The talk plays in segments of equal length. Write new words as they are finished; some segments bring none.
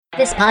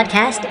This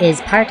podcast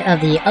is part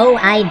of the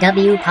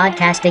OIW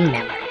Podcasting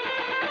Network.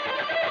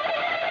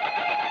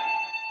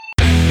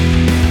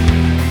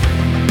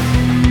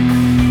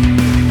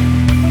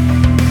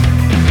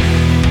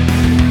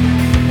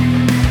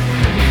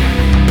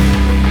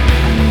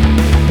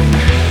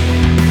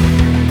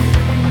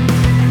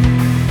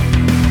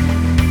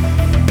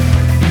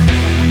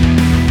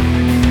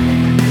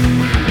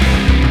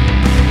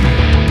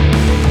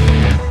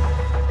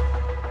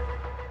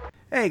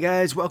 Hey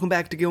guys, welcome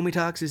back to Gilmy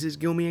Talks. This is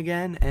Gilmy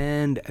again,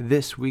 and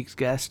this week's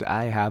guest,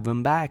 I have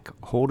him back,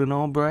 Holden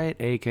Albright,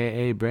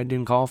 aka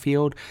Brendan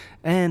Caulfield,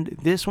 and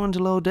this one's a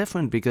little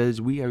different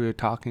because we are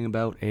talking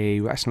about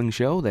a wrestling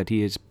show that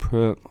he is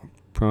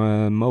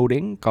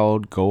promoting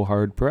called Go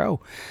Hard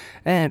Pro,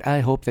 and I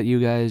hope that you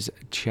guys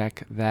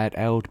check that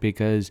out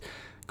because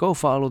go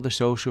follow the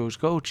socials,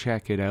 go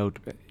check it out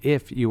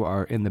if you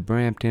are in the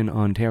Brampton,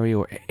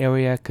 Ontario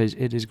area, because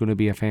it is going to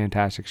be a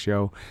fantastic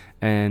show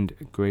and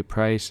great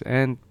price.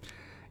 And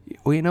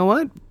well, you know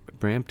what?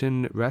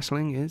 Brampton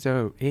wrestling is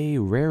a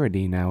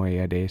rarity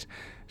nowadays.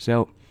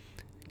 So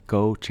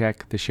go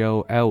check the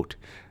show out.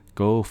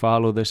 Go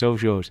follow the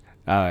socials.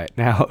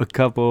 Now a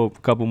couple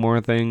more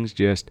things.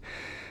 Just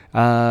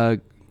go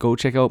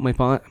check out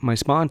my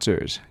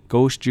sponsors,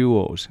 Ghost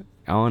Jewels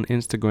on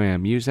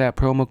Instagram. Use that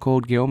promo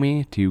code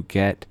Gilmy to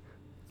get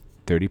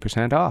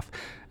 30% off,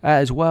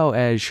 as well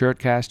as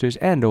Shirtcasters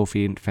and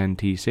Ophi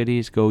Fenty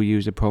Cities. Go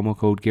use the promo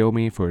code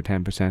Gilmy for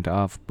 10%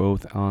 off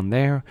both on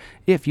there.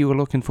 If you are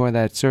looking for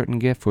that certain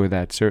gift for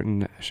that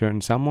certain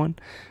someone,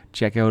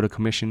 check out a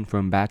commission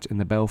from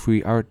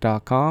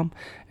batsinthebelfreeart.com.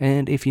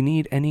 And if you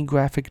need any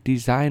graphic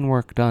design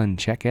work done,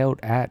 check out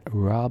at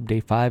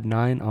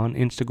RobDay59 on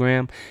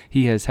Instagram.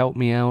 He has helped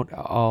me out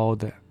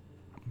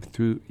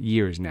through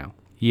years now.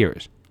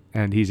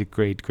 And he's a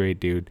great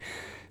dude.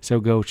 So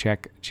go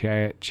check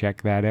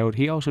that out.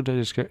 He also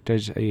does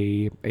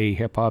a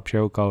hip hop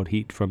show called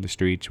Heat from the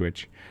Streets,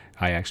 which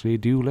I actually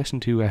do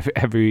listen to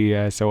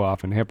every so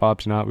often. Hip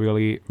hop's not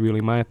really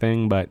my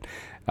thing, but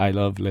I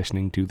love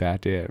listening to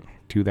that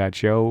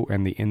show,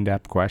 and the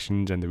in-depth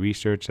questions and the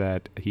research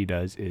that he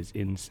does is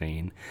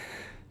insane.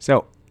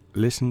 So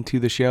listen to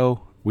the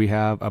show. We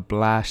have a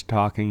blast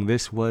talking.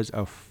 This was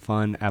a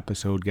fun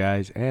episode,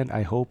 guys, and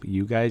I hope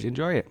you guys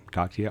enjoy it.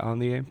 Talk to you on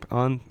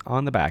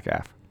the back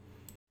half.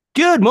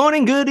 Good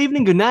morning, good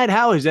evening, good night.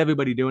 How is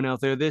everybody doing out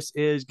there? This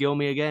is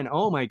Gilmy again.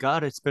 Oh my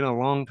God, it's been a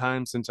long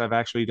time since I've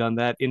actually done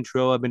that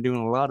intro. I've been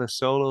doing a lot of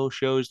solo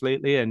shows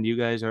lately, and you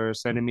guys are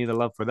sending me the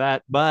love for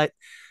that. But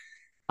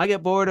I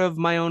get bored of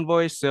my own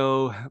voice,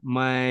 so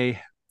my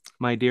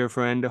dear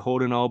friend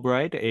Holden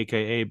Albright,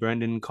 aka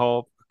Brendan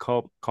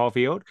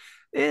Caulfield,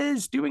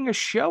 is doing a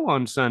show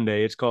on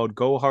Sunday. It's called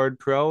Go Hard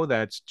Pro.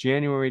 That's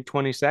January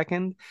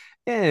 22nd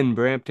in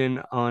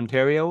Brampton,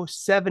 Ontario,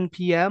 7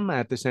 p.m.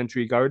 at the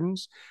Century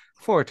Gardens.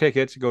 For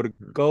tickets, go to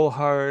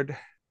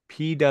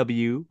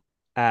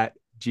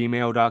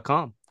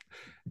gohardpw@gmail.com.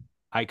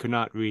 I could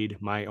not read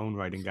my own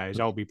writing, guys.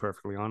 I'll be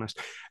perfectly honest.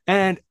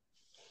 And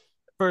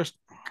first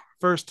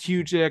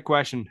huge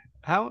question.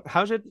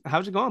 How's it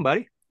going,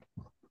 buddy?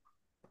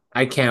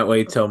 I can't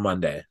wait till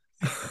Monday.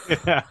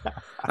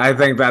 I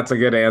think that's a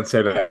good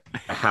answer to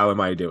how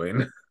am I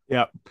doing?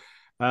 Yep.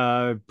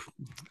 I'm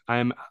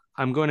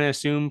going to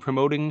assume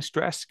promoting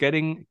stress,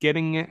 getting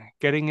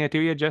it to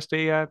you just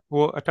a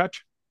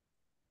touch.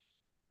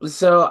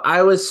 So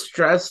I was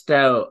stressed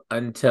out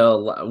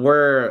until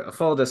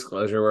full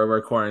disclosure, we're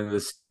recording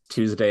this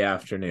Tuesday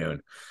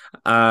afternoon.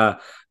 I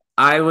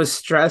was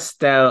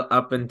stressed out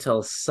up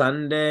until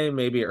Sunday,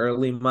 maybe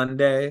early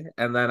Monday,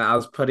 and then I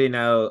was putting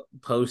out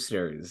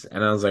posters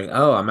and I was like,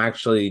 oh, I'm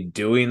actually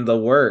doing the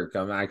work.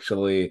 I'm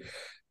actually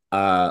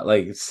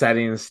like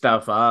setting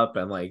stuff up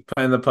and like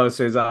putting the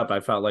posters up.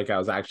 I felt like I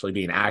was actually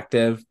being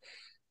active.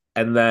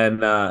 And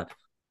then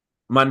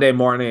Monday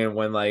morning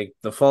when like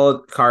the full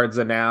cards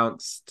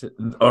announced,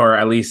 or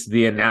at least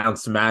the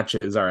announced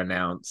matches are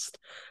announced,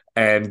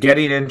 and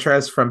getting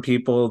interest from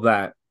people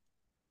that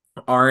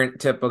aren't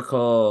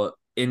typical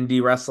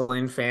indie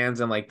wrestling fans,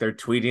 and like they're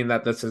tweeting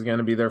that this is going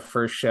to be their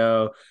first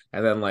show,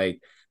 and then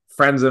like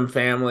friends and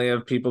family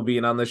of people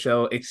being on the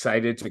show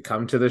excited to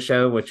come to the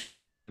show, which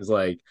is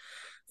like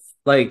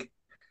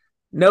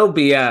no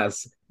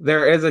BS.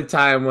 There is a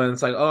time when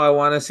it's like, oh, I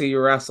want to see you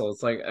wrestle.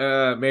 It's like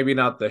maybe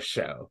not this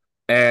show.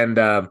 And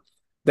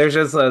there's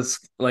just a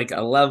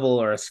level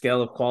or a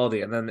scale of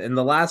quality. And then in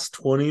the last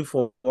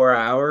 24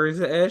 hours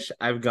ish,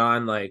 I've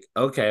gone like,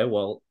 okay,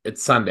 well,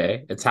 it's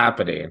Sunday, it's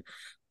happening.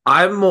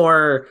 I'm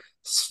more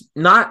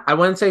I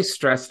wouldn't say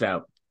stressed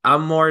out.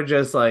 I'm more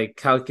just like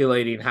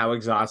calculating how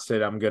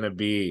exhausted I'm going to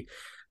be,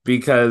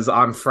 because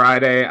on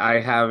Friday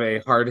I have a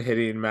hard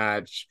hitting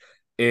match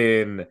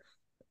in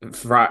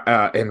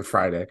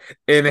Hamilton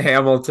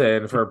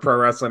for Pro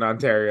Wrestling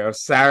Ontario.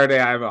 Saturday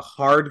I have a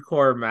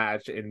hardcore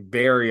match in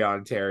Barrie,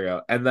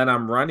 Ontario, and then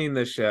I'm running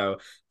the show,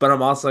 but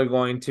I'm also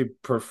going to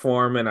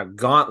perform in a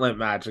gauntlet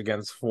match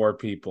against 4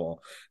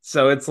 people.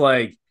 So it's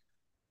like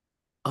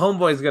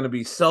Homeboy's going to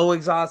be so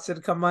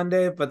exhausted come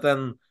Monday, but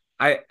then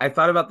I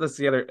thought about this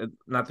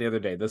not the other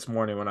day, this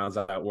morning when I was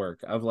at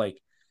work, of like,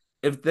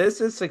 if this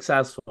is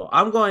successful,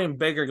 I'm going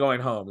big or going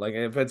home. Like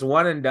if it's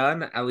one and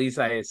done, at least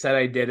I said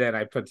I did it and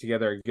I put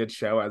together a good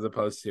show, as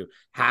opposed to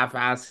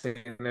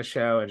half-assing the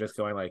show and just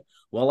going like,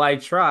 well, I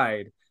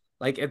tried.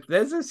 Like if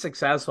this is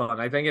successful,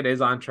 and I think it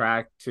is on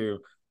track to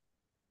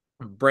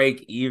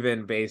break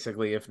even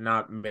basically, if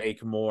not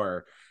make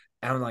more.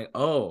 And I'm like,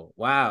 oh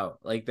wow,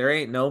 like there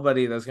ain't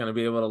nobody that's gonna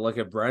be able to look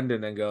at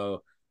Brendan and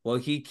go, well,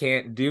 he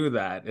can't do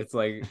that. It's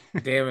like,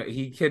 damn it,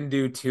 he can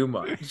do too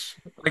much.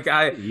 Like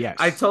I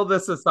Yes. told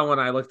this to someone,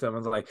 I looked at him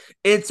and was like,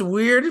 it's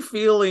weird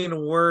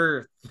feeling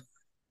worth.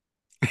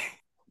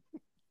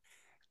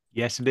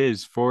 Yes, it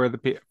is for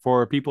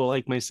for people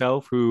like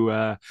myself who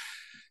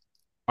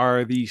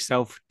are the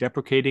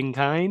self-deprecating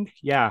kind.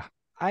 Yeah,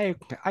 I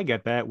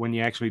get that when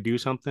you actually do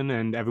something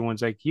and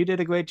everyone's like, "You did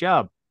a great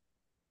job."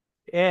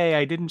 Hey,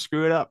 I didn't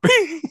screw it up.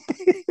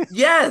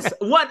 Yes,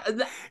 what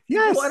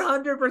Yes.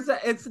 100%.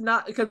 It's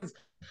not because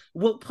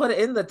we'll put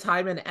in the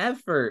time and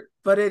effort,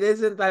 but it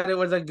isn't that it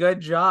was a good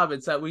job,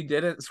 it's that we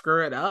didn't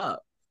screw it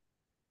up.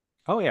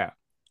 Oh yeah.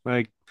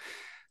 Like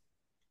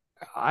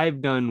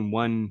I've done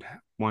one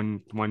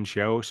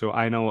show, so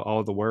I know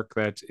all the work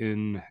that's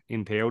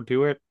entailed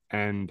to it,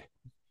 and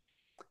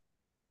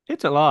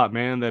it's a lot,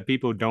 man, that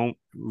people don't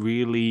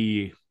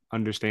really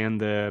understand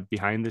the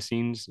behind the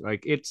scenes.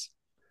 Like it's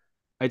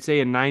I'd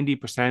say a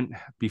 90%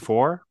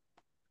 before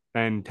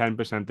and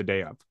 10% the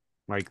day of.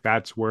 Like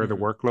that's where the Mhm.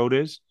 workload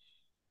is.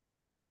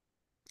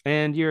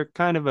 And you're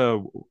kind of a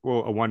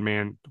one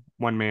man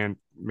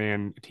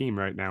team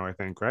right now, I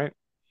think, right?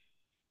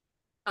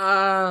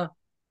 Uh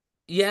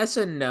Yes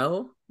and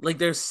no. Like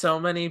there's so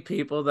many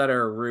people that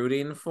are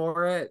rooting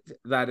for it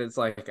that it's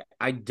like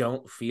I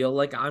don't feel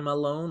like I'm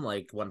alone.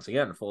 Like once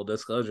again, full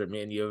disclosure,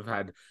 me and you have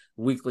had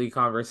weekly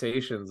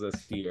conversations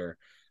this year.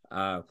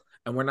 Uh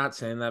and we're not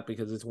saying that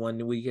because it's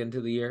 1 week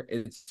into the year.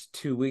 It's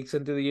 2 weeks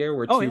into the year.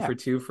 We're Oh two yeah. for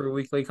two for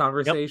weekly Yep.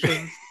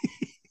 conversations.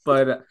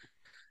 But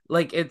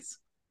like it's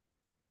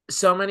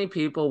so many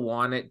people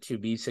want it to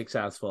be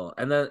successful,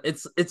 and then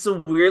it's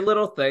a weird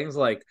little things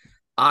like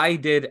I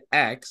did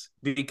X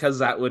because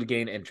that would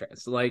gain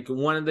interest. Like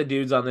one of the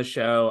dudes on the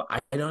show, I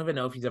don't even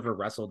know if he's ever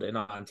wrestled in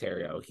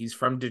Ontario. He's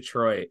from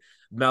Detroit,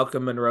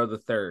 Malcolm Monroe the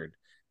third.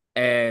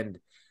 And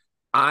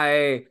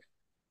I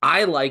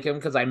I like him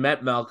because I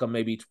met Malcolm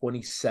maybe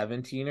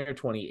 2017 or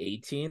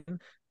 2018.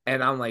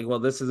 And I'm like, well,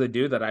 this is a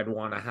dude that I'd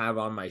want to have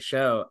on my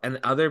show. And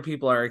other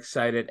people are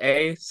excited.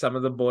 Some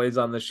of the boys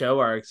on the show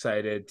are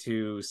excited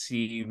to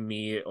see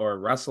me or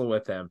wrestle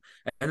with him.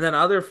 And then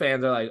other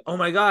fans are like, oh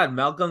my God,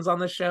 Malcolm's on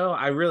the show.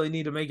 I really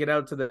need to make it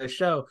out to the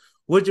show.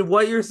 Which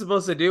what you're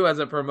supposed to do as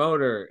a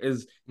promoter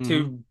is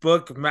to Hmm.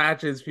 book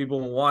matches people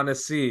want to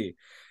see.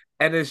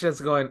 And it's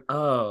just going,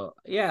 oh,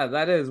 yeah,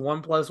 that is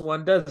 1 plus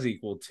 1 does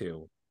equal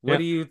 2. What Yeah.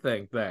 do you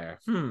think there?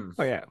 Oh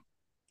yeah.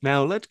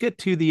 Now let's get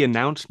to the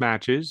announced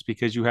matches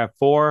because you have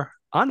four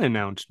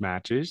unannounced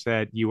matches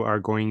that you are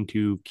going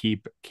to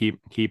keep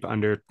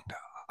under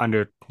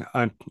under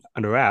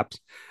wraps.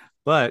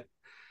 But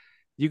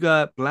you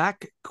got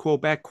Black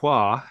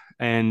Quebecois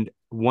and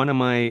one of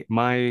my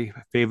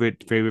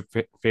favorite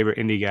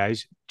indie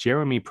guys,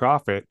 Jeremy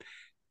Prophet,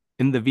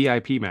 in the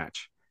VIP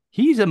match.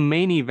 He's a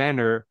main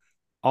eventer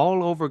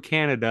all over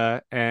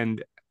Canada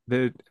and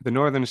the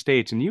northern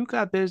states, and you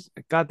got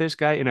this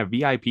guy in a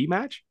VIP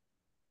match.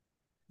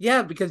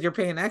 Yeah, because you're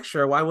paying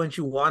extra. Why wouldn't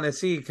you want to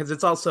see? Because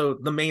it's also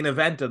the main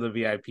event of the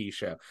VIP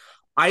show.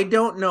 I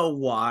don't know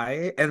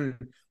why. And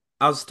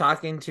I was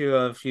talking to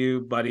a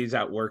few buddies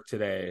at work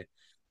today,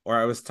 or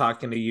I was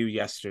talking to you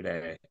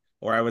yesterday,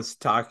 or I was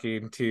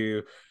talking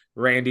to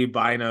Randy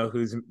Bino,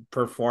 who's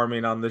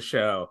performing on the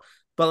show.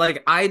 But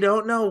like, I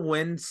don't know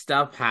when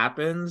stuff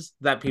happens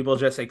that people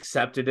just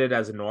accepted it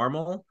as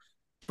normal.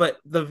 But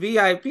the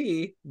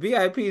VIP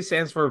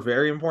stands for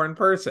very important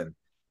person.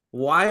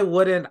 Why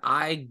wouldn't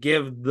I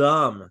give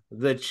them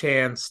the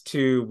chance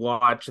to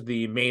watch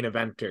the main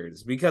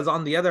eventers? Because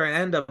on the other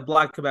end of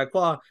Black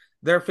Quebecois,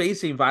 they're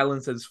facing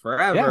Violence is Yeah.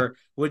 Forever,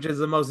 which is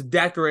the most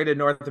decorated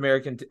North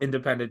American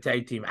independent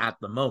tag team at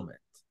the moment.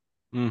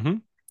 Mm-hmm.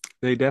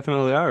 They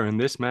definitely are, and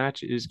this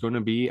match is going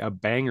to be a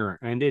banger,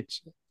 and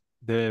it's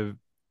the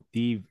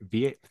the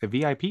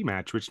VIP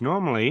match, which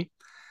normally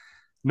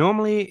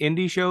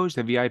indie shows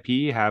the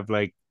VIP have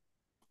like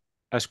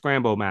a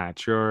scramble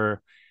match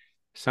or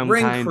some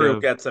Ring kind Crew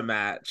of gets a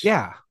match.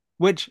 yeah,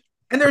 which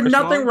And there's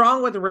nothing personally,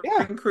 wrong with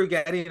yeah, Ring Crew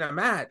getting a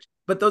match,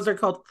 but those are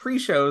called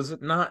pre-shows,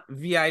 not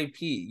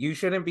VIP. You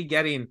shouldn't be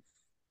getting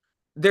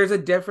there's a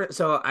different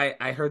so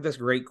I heard this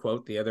great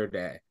quote the other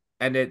day,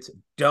 and it's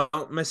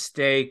don't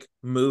mistake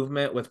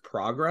movement with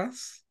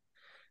progress.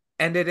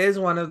 And it is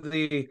one of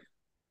the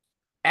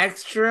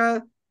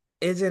extra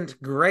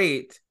isn't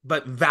great,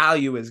 but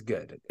value is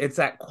good. It's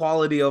that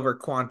quality over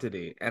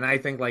quantity. And I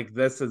think like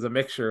this is a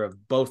mixture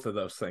of both of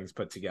those things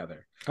put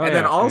together. oh And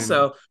then yeah, and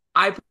also,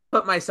 I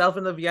put myself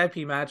in the VIP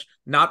match,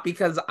 not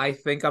because I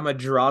think I'm a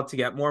draw to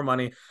get more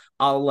money.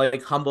 I'll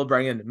like humble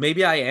Brendan.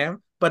 Maybe I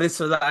am, but it's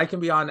so that I can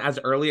be on as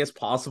early as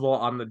possible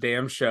on the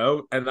damn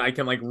show and I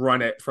can like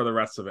run it for the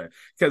rest of it.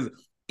 Because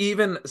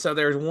even so,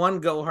 there's one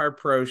Go Hard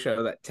Pro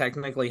show that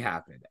technically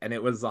happened, and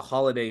it was the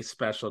holiday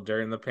special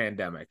during the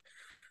pandemic.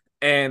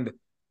 And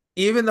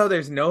even though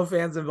there's no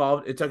fans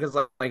involved, it took us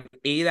like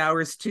 8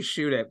 hours to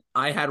shoot it.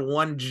 I had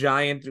one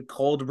giant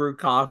cold brew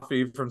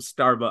coffee from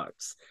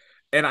Starbucks,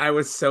 and I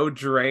was so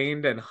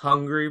drained and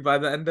hungry by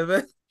the end of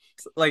it.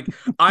 Like,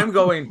 I'm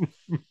going,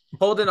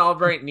 Holden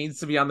Albright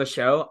needs to be on the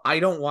show. I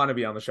don't want to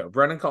be on the show.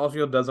 Brendan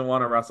Caulfield doesn't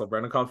want to wrestle.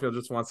 Brendan Caulfield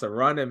just wants to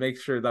run and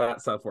make sure that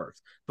stuff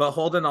works. But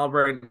Holden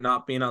Albright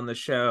not being on the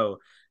show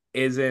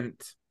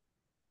isn't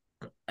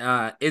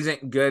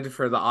good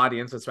for the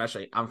audience,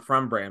 especially I'm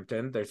from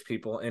Brampton. There's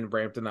people in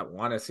Brampton that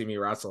want to see me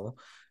wrestle.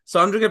 So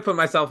I'm just gonna put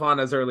myself on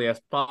as early as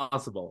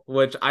possible,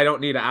 which I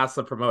don't need to ask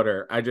the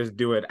promoter. I just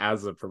do it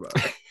as the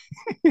promoter.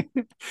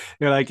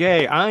 You're like,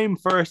 hey, I'm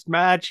first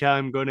match.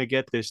 I'm gonna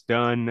get this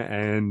done,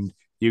 and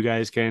you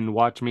guys can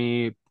watch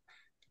me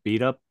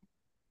beat up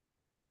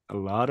a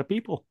lot of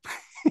people.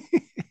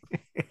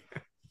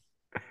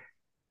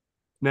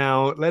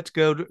 Now let's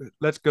go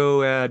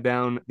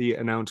down the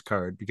announce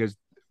card because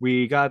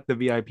we got the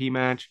VIP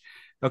match.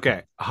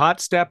 Okay,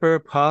 Hot Stepper,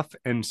 Puff,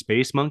 and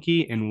Space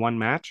Monkey in one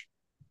match.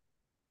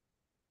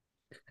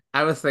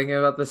 I was thinking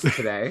about this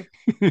today.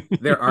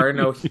 There are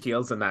no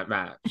heels in that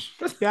match.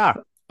 Yeah,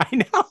 I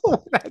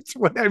know. That's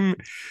what I'm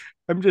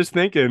just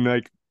thinking.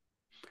 Like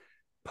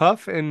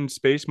Puff and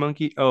Space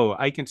Monkey. Oh,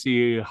 I can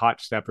see Hot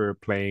Stepper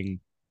playing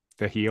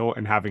the heel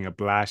and having a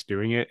blast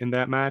doing it in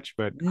that match,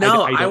 but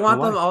No, I I don't know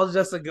want them why. all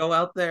just to go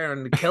out there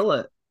and kill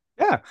it.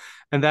 Yeah,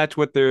 and that's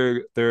what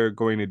they're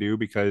going to do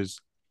because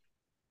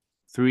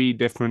three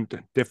different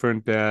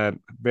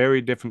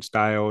very different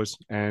styles,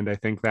 and I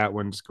think that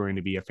one's going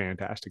to be a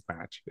fantastic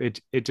match. It's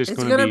just It's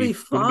gonna be going to be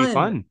fun.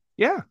 fun.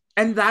 Yeah.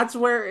 And that's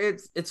where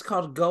it's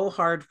called Go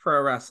Hard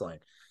Pro Wrestling.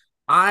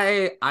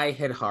 I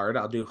hit hard.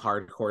 I'll do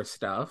hardcore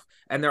stuff.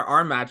 And there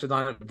are matches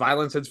on it.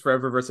 Violence is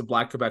Forever versus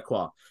Black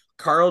Quebecois.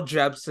 Carl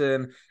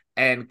Jepsen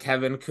and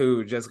Kevin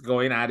Koo just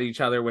going at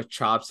each other with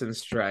chops and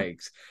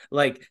strikes.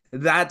 Like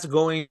that's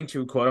going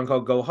to quote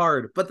unquote go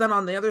hard. But then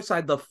on the other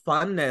side, the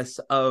funness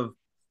of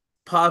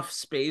Puff,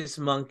 Space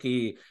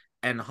Monkey,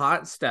 and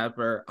Hot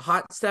Stepper.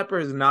 Hot Stepper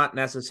is not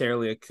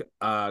necessarily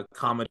a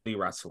comedy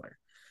wrestler.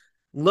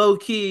 Low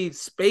key,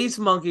 Space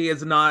Monkey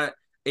is not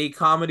a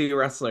comedy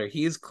wrestler.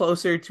 He's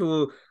closer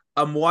to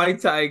a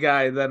Muay Thai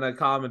guy than a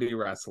comedy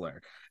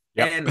wrestler.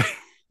 Yep. And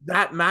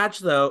that match,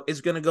 though,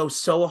 is going to go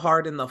so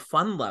hard in the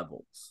fun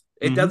levels.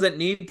 It Mhm. doesn't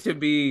need to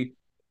be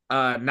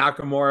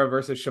Nakamura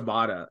versus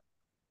Shibata.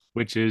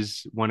 Which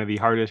is one of the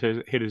hardest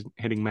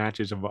hitting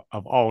matches of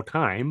all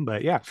time.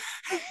 But yeah.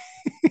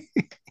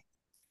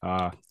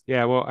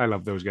 Yeah, well, I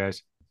love those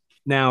guys.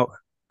 Now,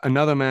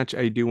 another match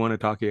I do want to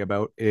talk to you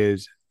about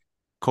is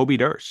Kobe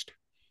Durst.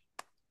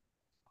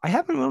 I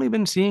haven't really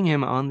been seeing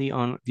him on the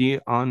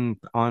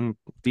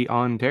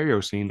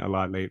Ontario scene a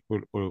lot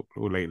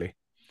lately,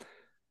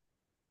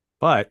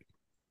 but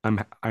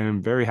I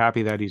am very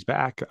happy that he's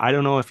back. I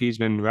don't know if he's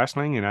been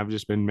wrestling, and I've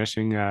just been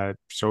missing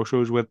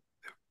socials with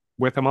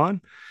him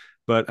on,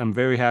 but I'm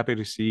very happy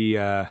to see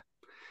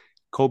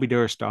Kobe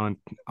Durst on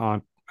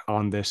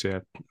on this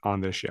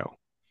show.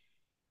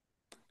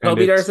 And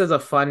Kobe it's Durst is a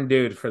fun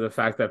dude for the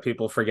fact that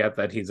people forget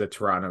that he's a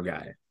Toronto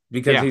guy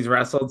because yeah, he's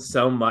wrestled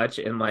so much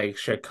in like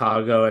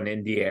Chicago and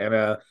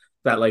Indiana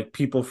that like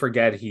people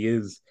forget he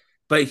is.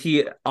 But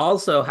he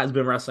also has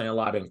been wrestling a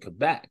lot in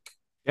Quebec,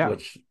 yeah,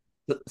 which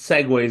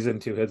segues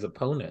into his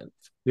opponent.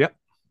 yeah.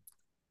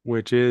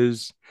 Which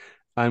is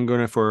I'm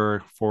gonna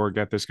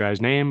forget this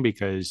guy's name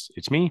because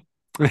it's me.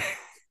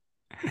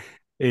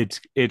 It's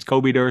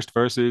Kobe Durst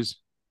versus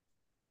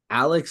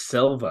Alex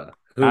Silva,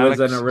 who was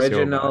an Alex Silva.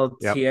 original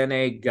Yep.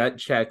 TNA gut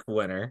check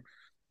winner.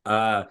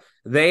 Uh,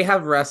 they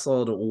have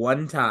wrestled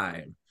one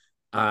time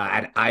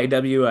at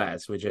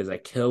IWS, which is a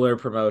killer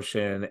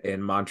promotion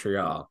in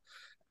Montreal.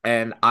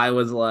 And I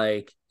was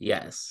like,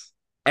 yes.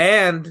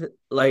 And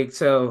like,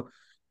 so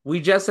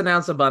we just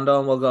announced a bundle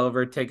and we'll go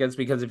over tickets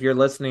because if you're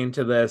listening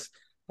to this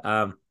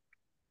um,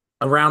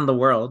 around the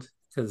world,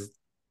 because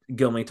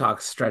Gilmy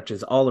Talk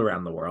stretches all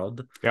around the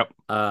world.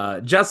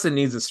 Yep. Justin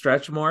needs to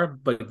stretch more,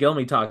 but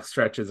Gilmy Talk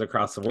stretches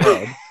across the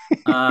world.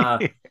 uh,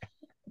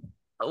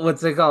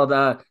 what's it called?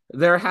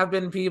 There have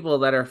been people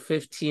that are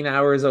 15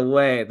 hours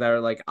away that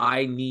are like,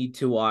 I need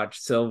to watch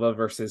Silva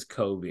versus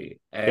Kobe.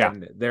 Yeah.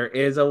 And there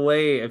is a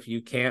way, if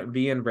you can't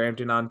be in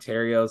Brampton,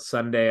 Ontario,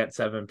 Sunday at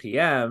 7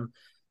 p.m.,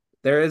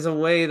 there is a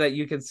way that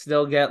you can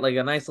still get like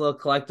a nice little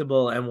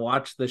collectible and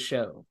watch the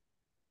show.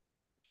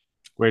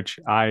 Which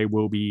I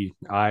will be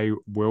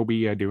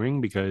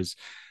doing because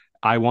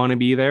I want to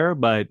be there,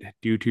 but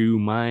due to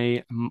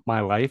my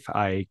life,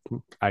 I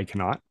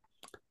cannot.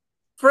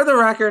 For the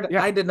record,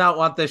 Yeah. I did not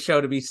want this show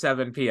to be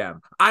 7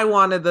 p.m. I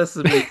wanted this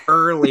to be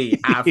early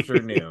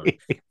afternoon.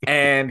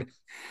 And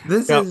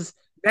this Yep. is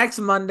next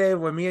Monday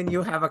when me and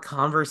you have a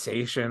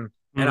conversation.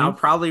 and I'll Mm-hmm.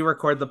 probably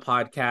record the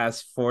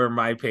podcast for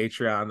my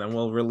Patreon and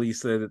we'll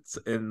release it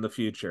in the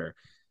future.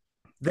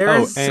 There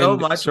Oh, is so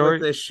and much with sorry,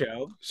 this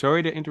show.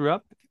 sorry to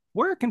interrupt.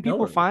 Where can No people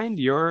worries. find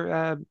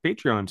your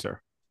Patreon, sir?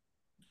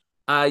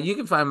 You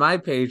can find my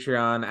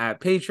Patreon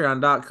at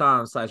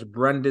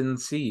patreon.com/Brendan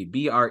C.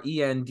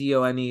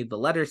 Brendone, the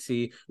letter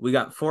C. We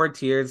got 4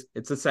 tiers.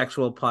 It's a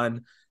sexual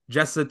pun.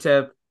 Just the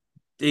tip,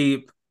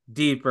 deep,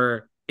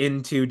 deeper,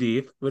 into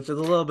deep, which is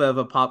a little bit of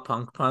a pop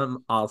punk pun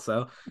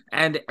also.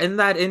 And in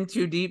that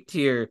into deep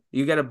tier,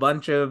 you get a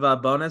bunch of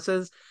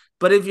bonuses.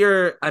 But if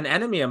you're an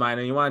enemy of mine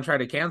and you want to try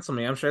to cancel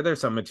me, I'm sure there's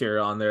some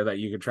material on there that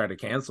you could try to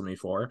cancel me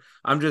for.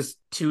 I'm just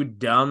too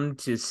dumb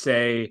to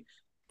say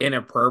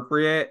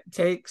inappropriate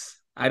takes.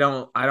 I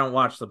don't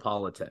watch the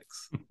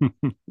politics.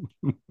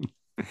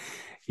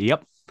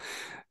 Yep.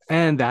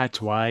 And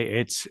that's why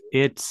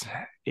it's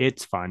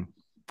fun.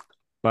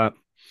 But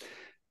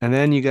and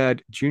then you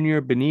got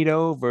Junior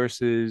Benito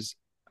versus,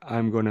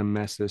 I'm gonna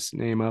mess this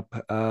name up.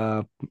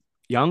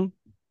 Young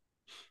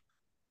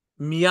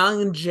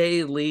Myung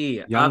Jae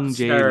Lee, Young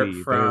Jay upstart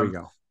Lee. There we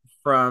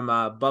from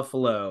go.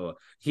 Buffalo.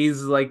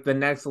 He's like the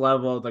next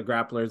level of the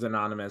Grapplers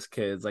Anonymous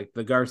kids, like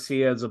the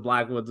Garcias, the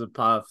Blackwoods, the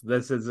Puff.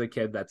 This is a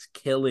kid that's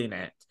killing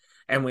it.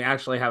 And we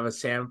actually have a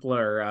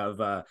sampler of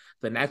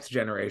the next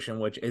generation,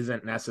 which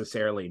isn't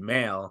necessarily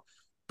male,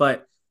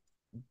 but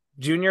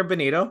Junior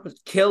Benito,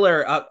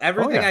 killer. Oh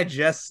Everything yeah. I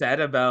just said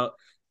about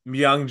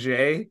Young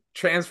Jay,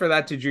 transfer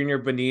that to Junior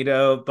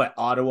Benito, but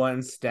Ottawa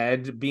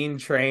instead, being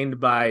trained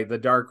by the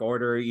Dark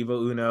Order,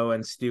 Evil Uno,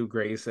 and Stu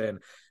Grayson.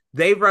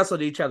 They've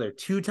wrestled each other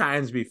 2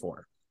 times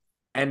before,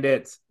 and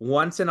it's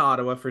once in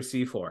Ottawa for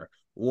C4,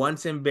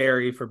 once in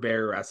Barrie for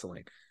Barrie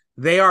Wrestling.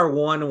 They are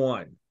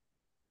 1-1.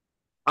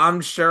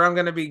 I'm sure I'm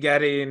going to be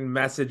getting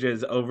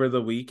messages over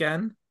the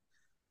weekend,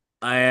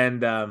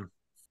 and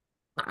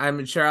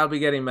I'm sure I'll be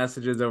getting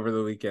messages over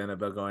the weekend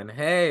about going,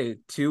 hey,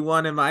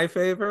 2-1 in my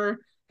favor.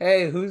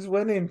 Hey, who's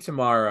winning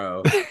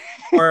tomorrow?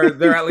 Or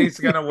they're at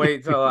least gonna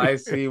wait till I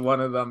see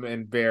one of them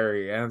in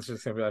Barrie, and it's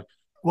just gonna be like,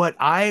 what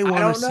I I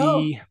want to don't know.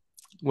 see,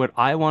 what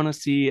I want to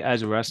see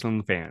as a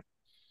wrestling fan,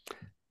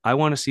 I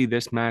want to see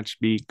this match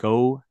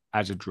go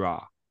as a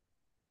draw.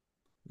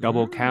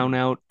 Double count Mm.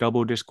 out,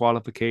 double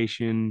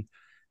disqualification.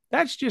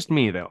 That's just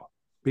me though,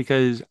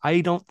 because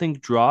I don't think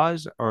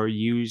draws are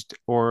used,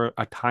 or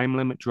a time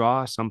limit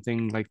draw,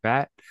 something like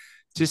that,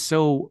 just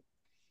so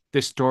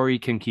the story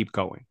can keep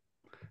going.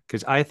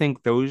 Because I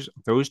think those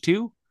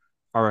two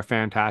are a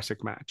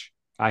fantastic match.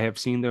 I have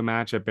seen their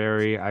match at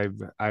Barrie.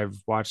 I've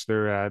watched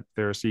their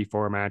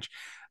C4 match.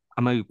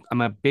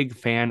 I'm a big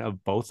fan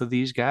of both of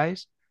these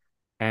guys,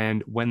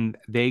 and when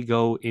they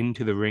go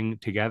into the ring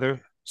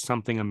together,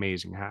 something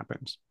amazing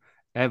happens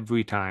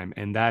every time.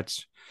 And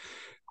that's,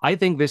 I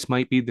think this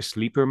might be the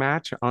sleeper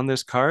match on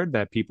this card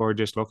that people are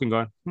just looking,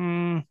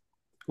 going,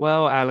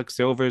 well, Alex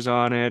Silver's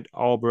on it,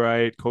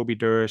 Albright, Kobe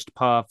Durst,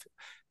 Puff,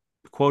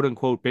 quote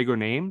unquote bigger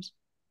names.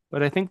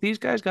 But I think these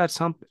guys got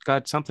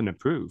something to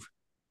prove.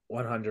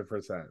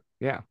 100%.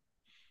 Yeah.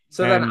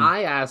 So then And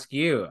I ask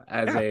you,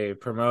 as yeah. a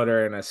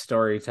promoter and a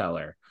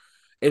storyteller,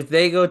 if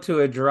they go to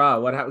a draw,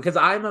 what happens? Because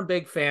I'm a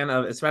big fan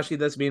of, especially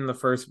this being the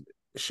first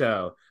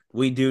show,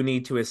 we do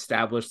need to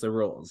establish the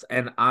rules.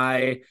 And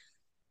out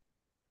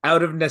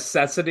of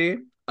necessity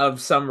of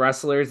some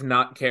wrestlers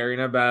not caring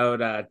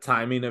about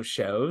timing of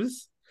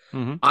shows,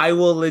 Mm-hmm. I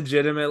will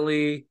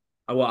legitimately,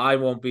 well, I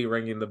won't be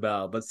ringing the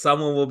bell, but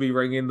someone will be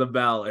ringing the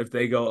bell if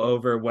they go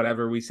over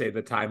whatever we say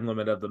the time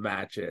limit of the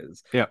match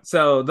is. Yeah.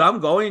 So them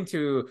going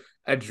to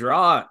a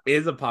draw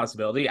is a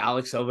possibility.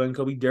 Alex Silva and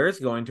Kobe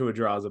Durst going to a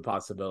draw is a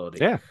possibility.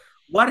 Yeah.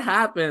 What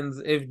happens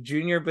if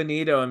Junior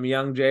Benito and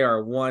Young Jay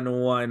are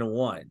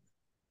 1-1-1?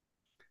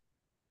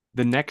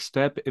 The next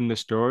step in the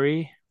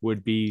story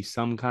would be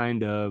some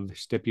kind of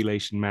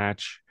stipulation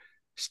match,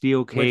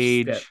 steel Which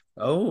step? cage.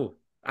 Oh,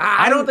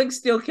 I don't I think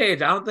Steel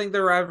Cage. I don't think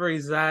the rivalry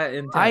is that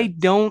I intense.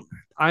 don't.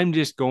 I'm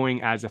just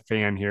going as a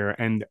fan here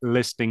and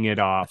listing it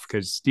off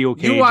because steel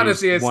You cage want to is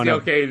see a one Steel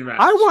of. Cage match?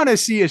 I want to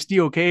see a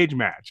steel cage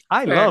match. Fair,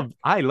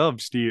 I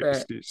love fair,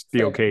 steel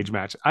fair. cage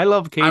match. I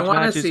love I cage want to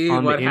matches see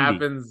on the what indie.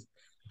 happens.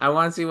 I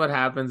want to see what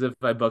happens if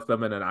I book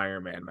them in an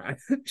Iron Man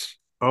match.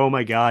 Oh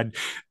my God.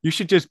 You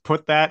should just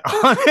put that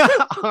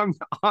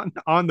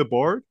on the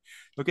board.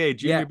 Okay,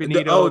 Yeah. Junior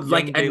Benito,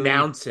 Like Young Daly.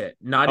 announce it,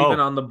 not even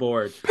Oh. on the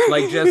board.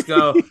 Like just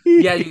go,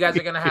 yeah, you guys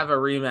are gonna have a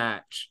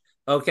rematch.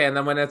 Okay, and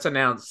then when it's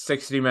announced,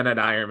 60-minute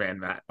Iron Man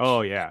match.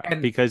 Oh yeah,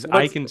 And because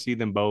I what's can see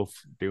them both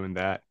doing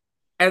that.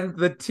 and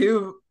the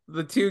two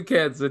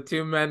kids, the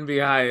two men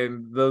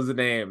behind those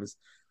names,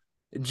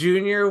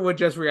 Junior would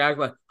just react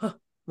like, huh,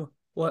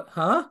 what,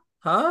 huh?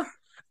 Huh?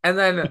 And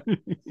then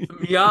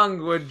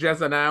Myung would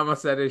just, and I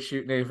almost said his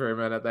shoot name for a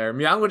minute there.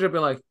 Myung would just be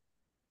like,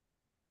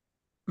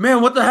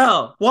 man, what the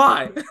hell?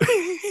 Why?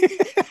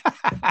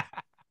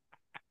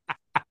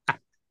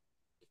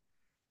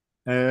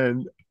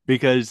 And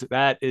because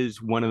that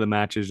is one of the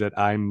matches that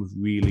I'm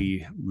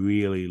really,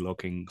 really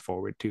looking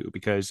forward to,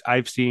 because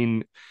I've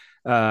seen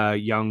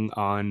Young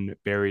on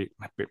Barry.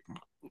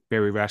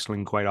 Barry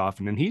wrestling quite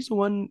often, and he's the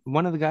one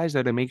of the guys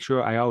that I make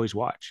sure I always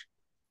watch.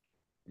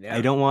 I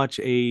Yeah. don't watch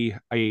a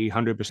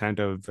 100%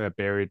 of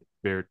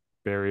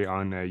Barry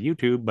on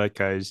YouTube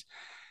because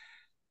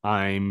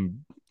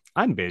I'm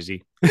I'm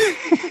busy.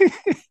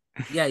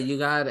 Yeah, you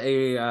got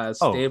a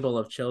Oh, stable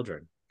of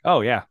children.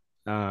 oh yeah.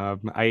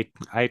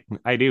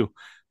 I do.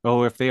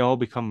 Oh, if they all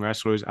become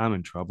wrestlers, I'm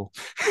in trouble.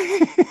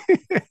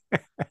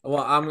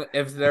 Well, I'm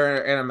if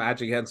they're in a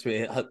match against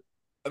me,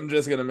 I'm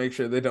just gonna make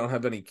sure they don't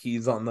have any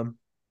keys on them.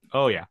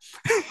 Oh yeah.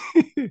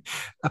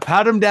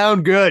 Pat him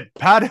down good.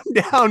 Pat him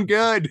down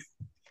good.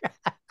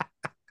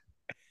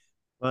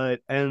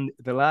 But and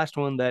the last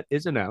one that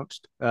is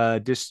announced,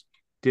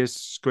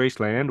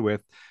 Disgraceland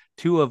with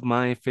two of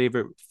my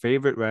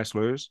favorite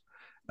wrestlers,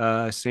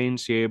 Shane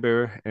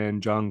Saber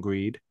and John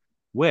Greed,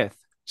 with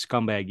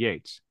Scumbag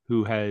Yates,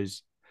 who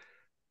has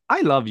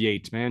I love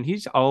Yates, man.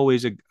 He's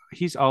always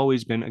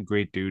been a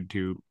great dude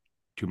to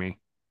me.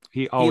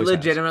 He He always has.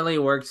 legitimately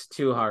works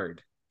too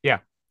hard. Yeah.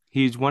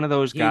 He's one of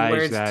those He guys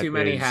wears that too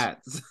many is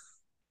hats.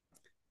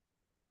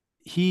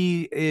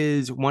 he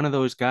is one of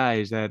those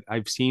guys that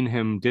I've seen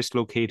him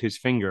dislocate his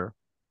finger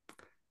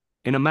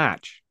in a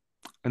match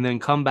and then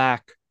come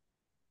back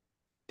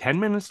 10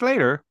 minutes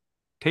later,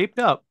 taped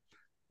up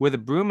with a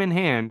broom in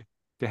hand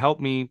to help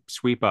me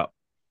sweep up.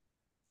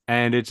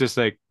 And it's just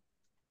like,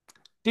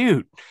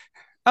 dude,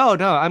 oh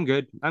no, I'm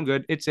good. I'm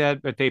good. It's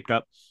taped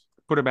up.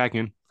 Put her back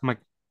in. I'm like,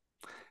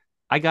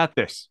 I got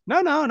this.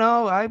 No, no,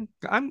 no.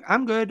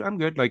 I'm good. I'm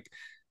good. Like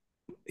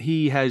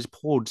he has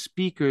pulled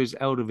speakers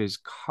out of his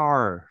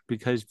car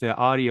because the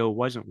audio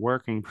wasn't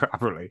working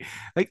properly.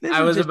 Like this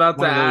I is was just about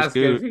to one of those ask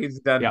if dudes. he's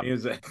done Yeah.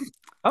 music.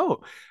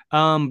 Oh,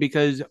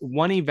 because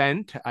one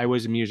event I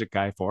was a music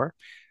guy for,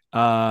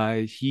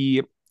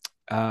 he,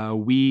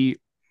 we,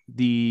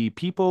 the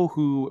people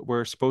who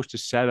were supposed to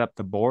set up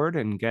the board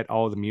and get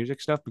all the music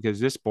stuff, because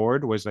this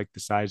board was like the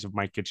size of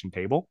my kitchen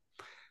table,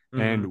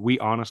 and Hmm. we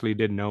honestly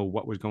didn't know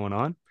what was going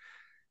on.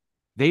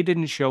 They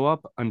didn't show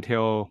up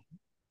until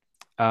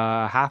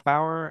a half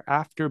hour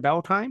after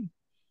bell time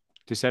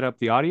to set up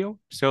the audio.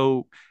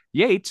 So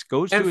Yates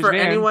goes to And his for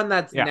van. anyone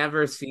that's Yeah,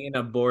 never seen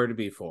a board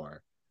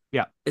before,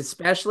 yeah,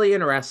 especially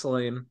in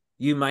wrestling,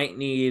 you might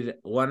need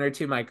one or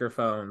two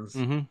microphones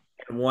mm-hmm,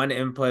 and one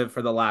input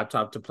for the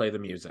laptop to play the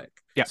music.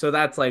 yeah, So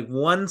that's like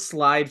one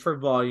slide for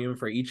volume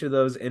for each of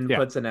those yeah,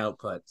 inputs and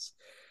outputs.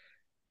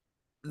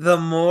 The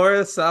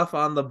more stuff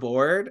on the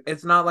board,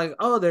 it's not like,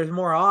 oh, there's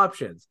more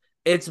options.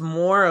 It's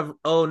more of,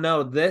 oh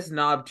no, this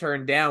knob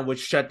turned down, which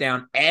shut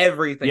down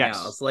everything yes,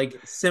 else. Like yeah.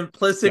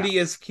 simplicity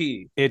is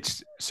key.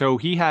 It's so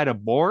he had a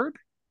board,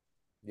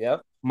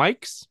 Yep.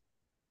 mics,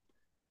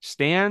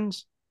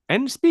 stands,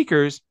 and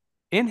speakers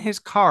in his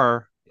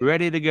car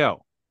ready to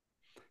go.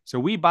 So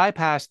we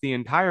bypassed the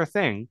entire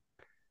thing,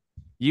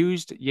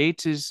 used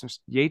Yates's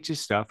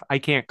stuff. I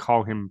can't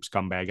call him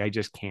scumbag. I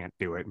just can't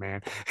do it,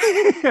 man.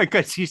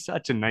 Because he's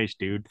such a nice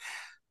dude.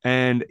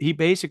 And he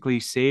basically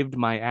saved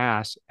my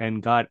ass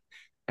and got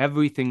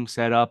everything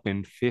set up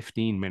in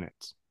 15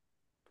 minutes.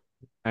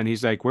 And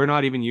he's like, we're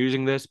not even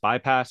using this.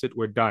 Bypass it.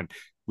 We're done.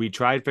 We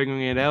tried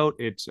figuring it out.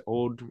 It's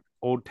old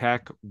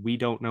tech. We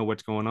don't know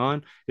what's going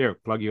on. Here,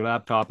 plug your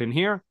laptop in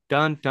here.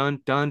 Done, done,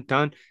 done,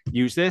 done.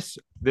 Use this.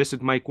 This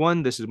is mic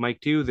one. This is mic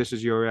two. This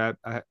is your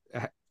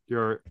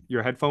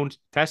headphones.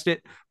 Test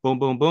it. Boom,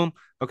 boom, boom.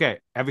 Okay,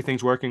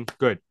 everything's working.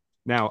 Good.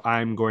 Now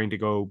I'm going to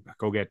go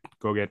get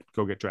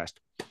dressed.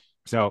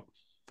 So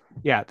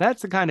yeah,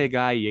 that's the kind of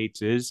guy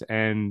Yates is.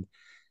 And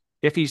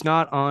if he's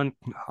not on,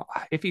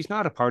 if he's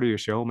not a part of your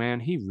show, man,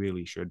 he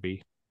really should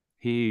be.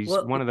 He's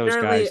Well, one of those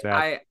guys literally,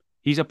 that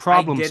he's a I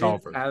problem didn't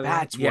solver. have,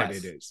 That's what it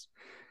yes. is.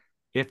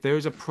 If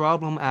there's a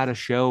problem at a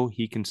show,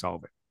 he can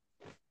solve it.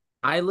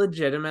 I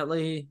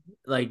legitimately,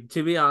 like,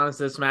 to be honest,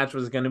 this match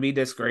was going to be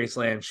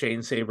Disgraceland,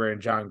 Shane Saber,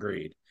 and John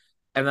Greed.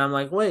 And I'm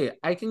like, wait,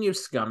 I can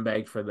use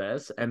Scumbag for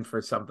this and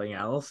for something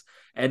else.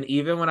 And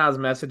even when I was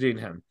messaging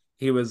him,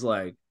 he was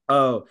like,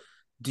 oh,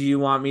 do you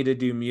want me to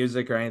do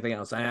music or anything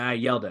else? And I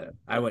yelled at him.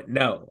 I went,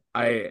 no.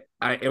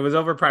 It was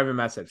over private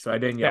message, so I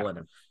didn't Yeah, yell at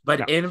him.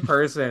 But yeah, in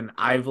person,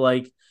 I've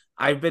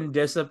been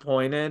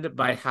disappointed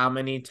by how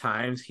many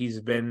times he's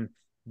been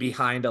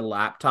behind a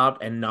laptop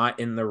and not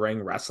in the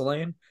ring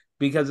wrestling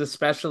because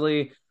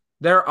especially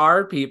there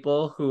are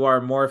people who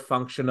are more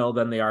functional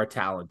than they are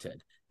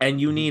talented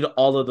and you mm-hmm. need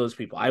all of those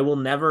people. I will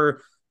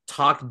never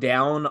talk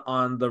down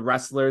on the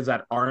wrestlers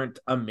that aren't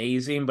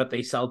amazing but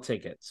they sell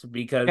tickets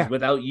because Yeah.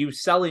 without you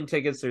selling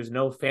tickets there's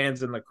no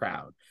fans in the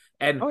crowd.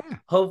 And Oh yeah.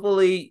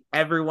 hopefully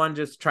everyone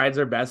just tries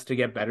their best to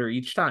get better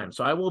each time.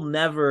 So I will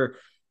never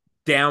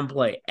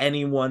downplay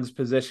anyone's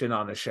position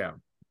on a show.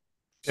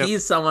 Yep.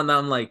 He's someone that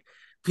I'm like,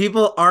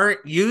 people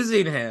aren't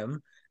using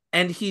him,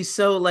 and he's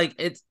so like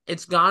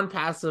it's gone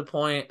past the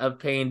point of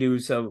paying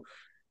dues. So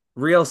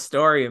real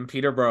story in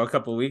Peterborough a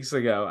couple weeks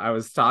ago, I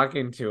was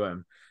talking to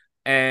him.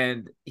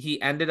 And he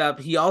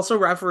also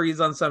referees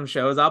on some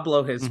shows. I'll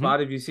blow his Mm-hmm.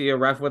 spot if you see a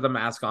ref with a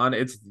mask on,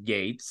 it's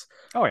Yates.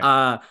 Oh yeah.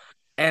 Uh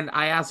and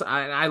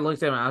I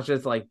looked at him, I was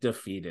just like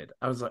defeated.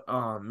 I was like,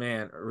 oh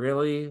man,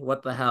 really?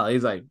 What the hell?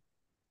 He's like,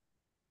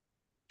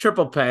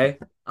 triple pay.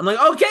 I'm like,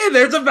 okay,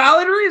 there's a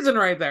valid reason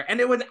right there.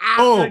 And it was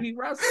after he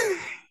wrestled.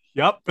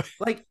 Yep.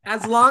 Like,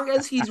 as long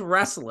as he's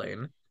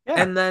wrestling,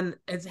 Yeah. and then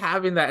it's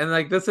having that. And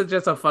like, this is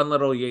just a fun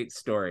little Yates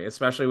story,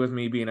 especially with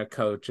me being a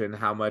coach and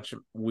how much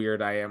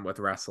weird I am with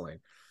wrestling.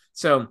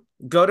 So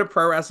go to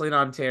Pro Wrestling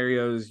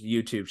Ontario's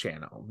YouTube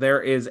channel.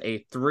 There is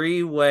a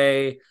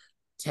 3-way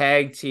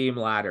tag team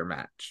ladder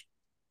match.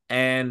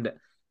 And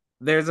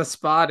there's a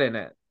spot in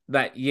it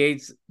that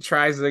Yates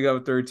tries to go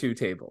through 2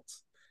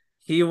 tables.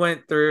 He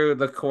went through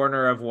the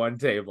corner of one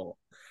table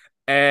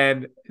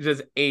and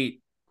just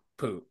ate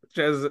poop.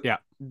 Just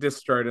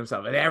destroyed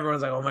himself. And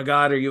everyone's like, oh my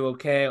God, are you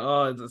okay?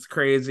 Oh, it's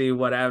crazy,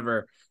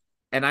 whatever.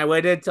 And I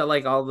waited till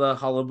like all the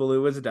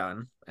hullabaloo was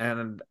done.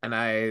 And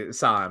I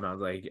saw him. I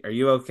was like, are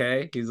you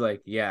okay? He's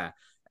like, yeah.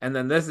 And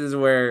then this is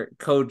where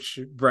Coach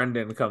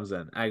Brendan comes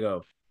in. I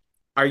go,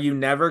 are you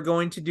never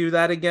going to do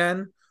that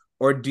again?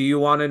 Or do you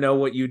want to know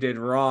what you did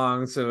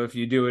wrong? So if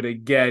you do it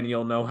again,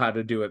 you'll know how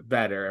to do it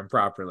better and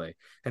properly.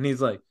 And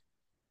he's like,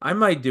 I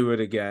might do it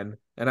again.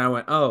 And I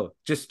went, oh,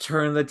 just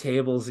turn the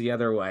tables the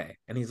other way.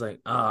 And he's like,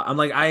 oh, I'm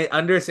like, I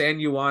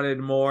understand you wanted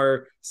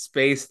more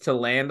space to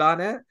land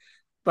on it.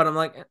 But I'm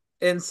like,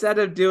 instead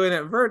of doing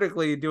it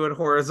vertically, do it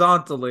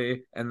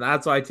horizontally. And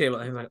that's why table.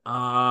 And he's like,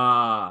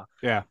 ah.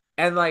 Yeah.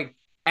 And like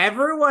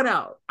everyone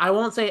else, I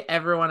won't say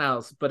everyone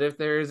else, but if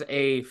there's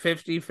a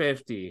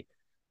 50-50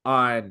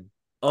 on,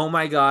 oh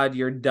my God,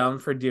 you're dumb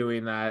for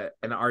doing that.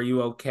 And are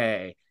you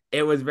okay?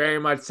 It was very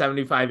much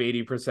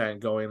 75-80%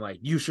 going like,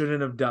 you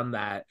shouldn't have done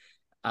that.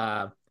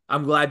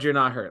 I'm glad you're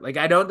not hurt. Like,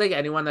 I don't think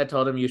anyone that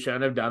told him you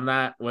shouldn't have done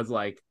that was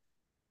like,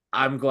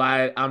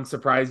 I'm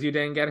surprised you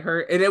didn't get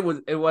hurt. And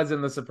it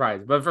wasn't the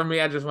surprise. But for me,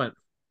 I just went,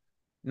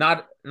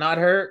 not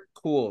hurt.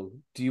 Cool.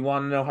 Do you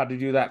want to know how to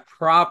do that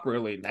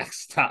properly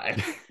next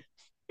time?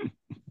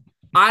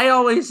 I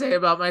always say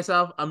about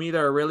myself, I'm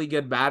either a really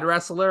good bad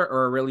wrestler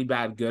or a really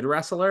bad good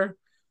wrestler.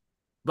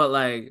 But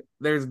like,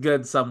 there's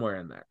good somewhere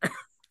in there.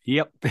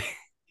 Yep.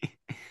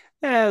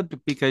 Yeah,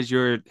 because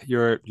you're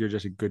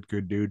just a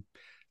good dude.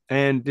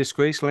 And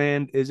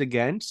Disgraceland is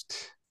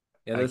against.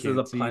 Yeah, I this is a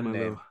can't see pun my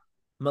name. little.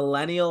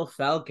 Millennial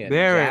Falcon,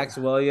 There Jax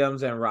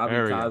Williams and Robbie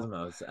there we go.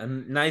 Cosmos. A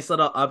nice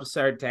little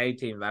upstart tag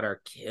team that are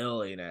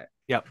killing it.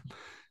 Yep.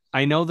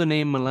 I know the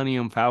name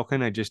Millennium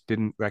Falcon. I just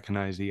didn't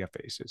recognize the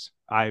faces.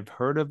 I've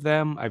heard of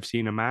them. I've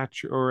seen a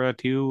match or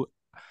two.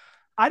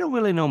 I don't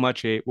really know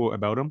much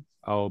about them.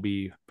 I'll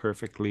be Robbie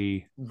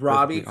perfectly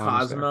honest there.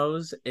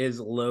 Cosmos is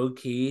low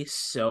key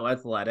so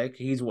athletic.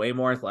 He's way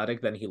more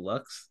athletic than he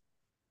looks.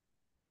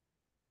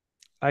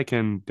 I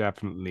can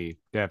definitely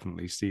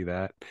see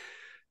that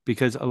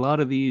because a lot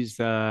of these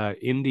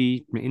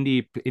indie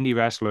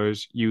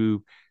wrestlers,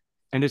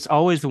 and it's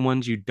always the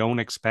ones you don't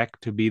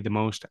expect to be the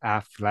most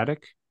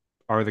athletic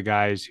are the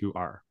guys who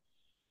are.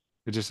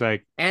 It's just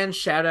like, And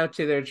shout out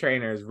to their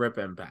trainers, Rip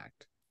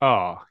Impact.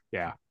 oh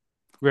yeah,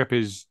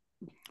 Rip's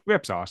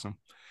awesome,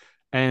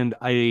 and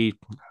I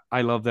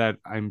love that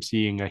I'm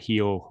seeing a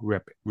heel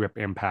Rip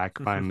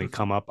Impact finally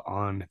come up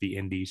on the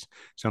indies,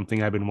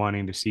 something I've been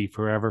wanting to see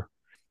forever.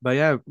 But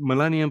yeah,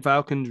 Millennium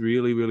Falcon's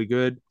really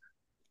good.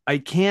 I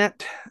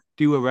can't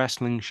do a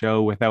wrestling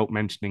show without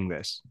mentioning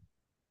this.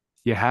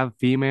 You have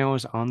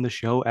females on the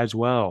show as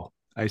well.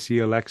 I see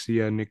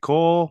Alexia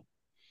Nicole.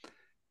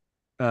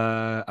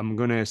 I'm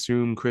gonna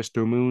assume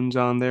Crystal Moon's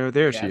on there.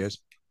 There she is.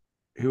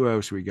 Who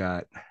else we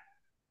got?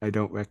 I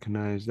don't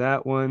recognize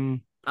that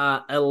one.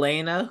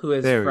 Elena, who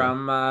is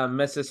from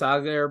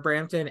Mississauga or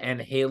Brampton, and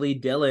Haley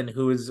Dillon,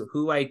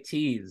 who I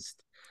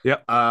teased.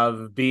 Yep.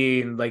 Of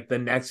being like the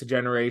next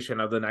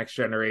generation of the next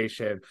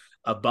generation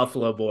of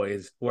Buffalo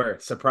Boys, where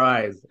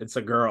surprise, it's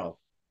a girl.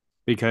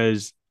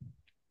 Because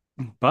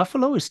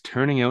Buffalo is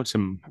turning out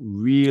some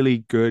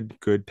really good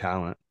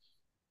talent.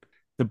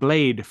 The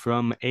Blade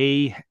from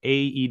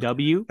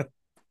AEW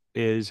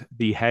is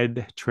the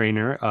head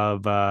trainer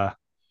of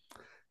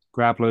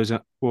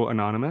Grapplers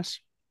Anonymous.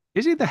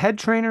 Is he the head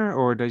trainer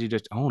or does he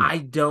just own it? I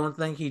don't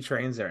think he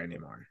trains there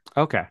anymore.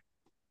 Okay.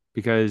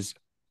 Because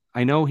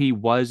I know he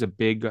was a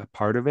big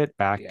part of it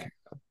back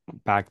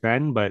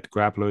then, but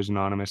Grapplers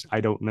Anonymous,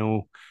 I don't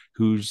know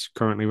who's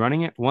currently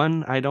running it.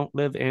 One, I don't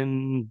live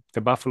in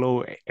the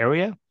Buffalo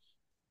area,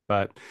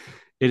 but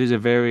it is a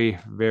very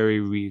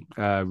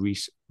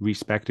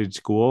respected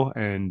school,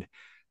 and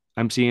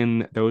I'm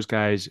seeing those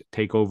guys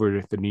take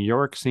over the New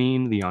York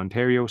scene, the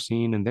Ontario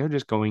scene, and they're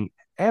just going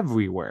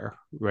everywhere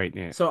right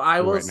now. So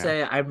I will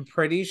say I'm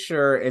pretty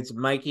sure it's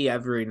Mikey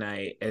Every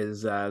Night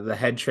is the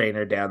head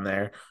trainer down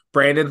there.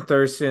 Brandon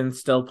Thurston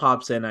still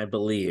pops in, I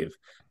believe.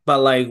 But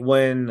like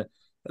when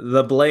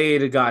the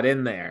Blade got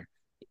in there,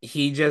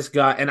 he just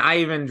got, and I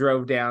even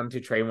drove down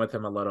to train with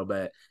him a little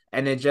bit,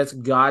 and it just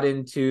got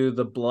into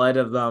the blood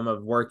of them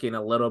of working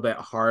a little bit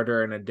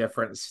harder in a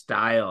different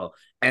style.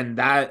 And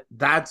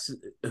that's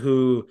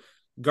who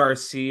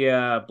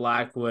Garcia,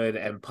 Blackwood,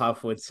 and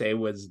Puff would say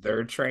was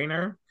their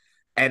trainer.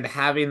 And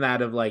having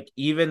that of like,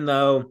 even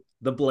though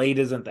the Blade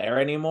isn't there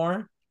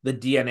anymore, the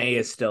DNA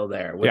is still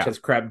there, which has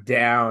crept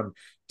down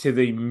to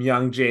the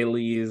young Jay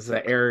Lees,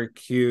 the Eric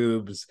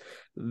Cubes,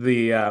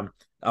 the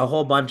a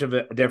whole bunch of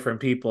different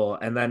people.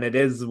 And then it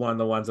is one of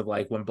the ones of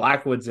like when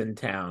Blackwood's in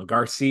town,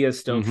 Garcia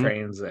still Mm-hmm.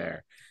 trains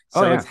there.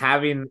 Oh So yeah. it's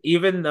having,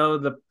 even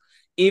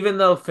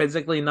though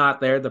physically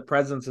not there, the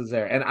presence is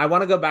there. And I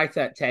want to go back to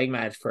that tag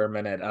match for a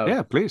minute of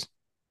Yeah, please.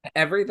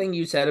 everything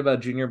you said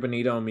about Junior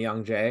Benito and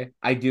Myung Jae.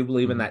 I do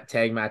believe in Mm-hmm. that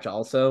tag match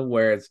also,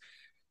 where it's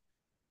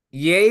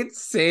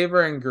Yates,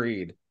 Saber, and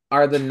Greed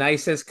are the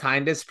nicest,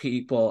 kindest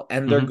people,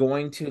 and they're Mm-hmm.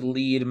 going to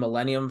lead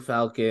Millennium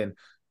Falcon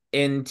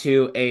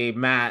into a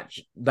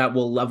match that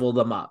will level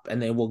them up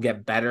and they will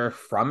get better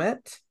from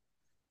it.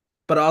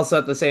 But also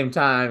at the same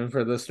time,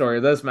 for the story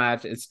of this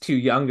match, it's two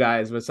young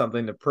guys with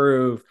something to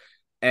prove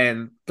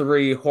and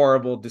three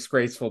horrible,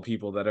 disgraceful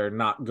people that are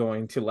not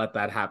going to let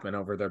that happen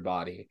over their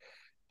body.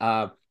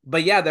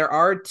 But yeah, there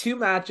are two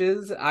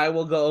matches. I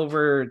will go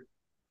over,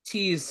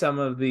 tease some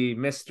of the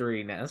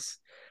mysteryness.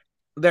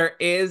 There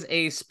is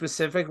a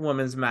specific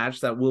women's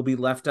match that will be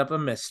left up a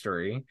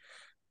mystery.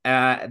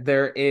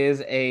 There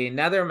is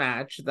another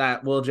match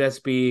that will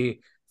just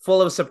be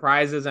full of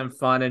surprises and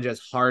fun and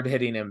just hard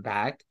hitting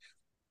impact.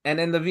 And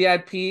in the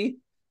VIP,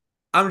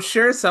 I'm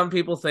sure some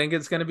people think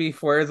it's going to be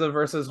Fuerza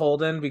versus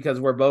Holden because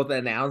we're both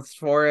announced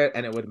for it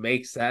and it would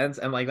make sense.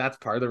 And like, that's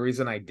part of the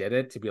reason I did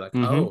it, to be like,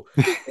 oh,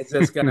 is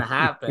this going to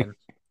happen?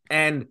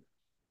 And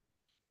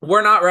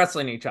we're not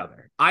wrestling each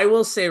other. I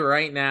will say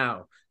right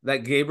now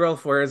that Gabriel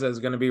Fuerza is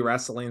going to be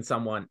wrestling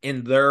someone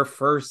in their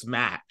first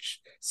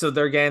match. So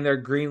they're getting their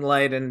green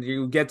light and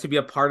you get to be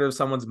a part of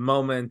someone's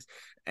moment.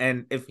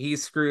 And if he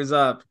screws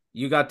up,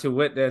 you got to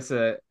witness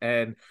it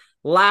and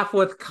laugh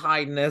with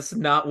kindness,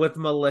 not with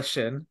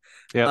malicious.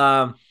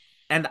 Yep.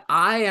 And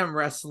I am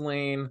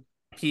wrestling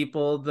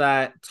people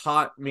that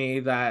taught me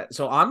that.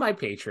 So on my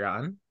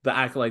Patreon, the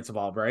Acolytes of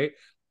Albright,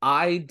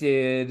 I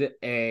did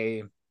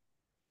a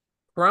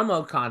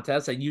promo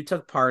contest that you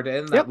took part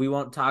in that Yep. we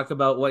won't talk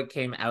about what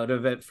came out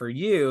of it for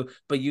you,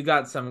 but you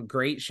got some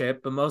great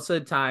shit. But most of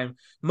the time,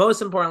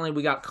 most importantly,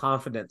 we got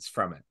confidence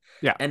from it.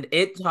 Yeah. And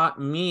it taught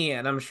me,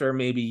 and I'm sure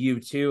maybe you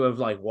too, of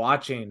like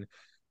watching,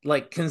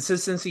 like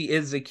consistency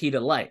is the key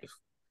to life.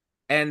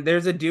 And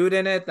there's a dude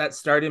in it that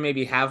started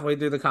maybe halfway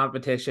through the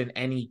competition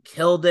and he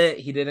killed it.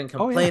 He didn't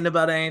complain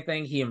about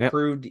anything. He Yep.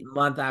 improved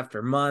month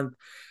after month.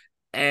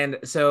 And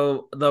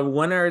so the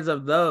winners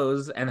of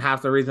those, and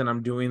half the reason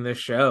I'm doing this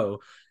show,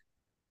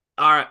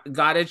 are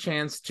got a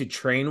chance to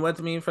train with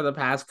me for the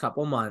past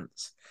couple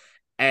months.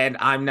 And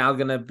I'm now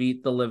gonna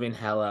beat the living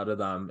hell out of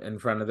them in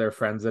front of their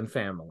friends and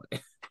family.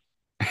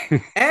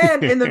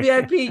 And in the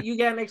VIP, you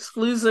get an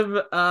exclusive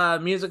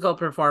musical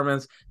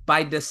performance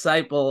by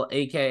Disciple,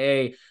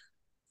 aka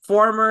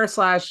former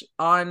 /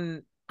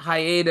 on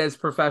hiatus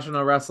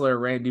professional wrestler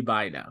Randy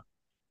Bino.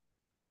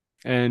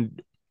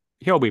 And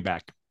he'll be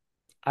back.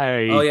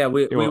 Oh yeah,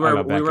 we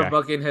love that were guy.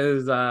 booking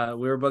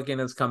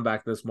his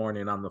comeback this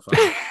morning on the phone.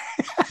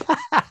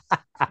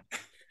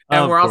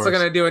 And Of we're also course.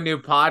 going to do a new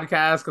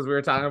podcast because we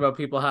were talking about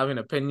people having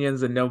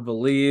opinions and no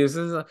beliefs.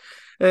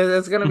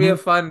 It's going to be a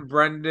fun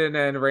Brendan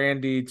and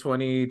Randy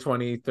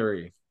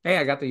 2023. Hey,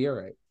 I got the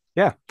year right.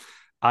 Yeah.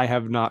 I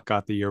have not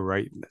got the year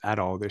right at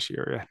all this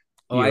year.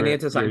 Oh, I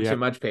need to sign too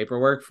much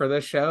paperwork for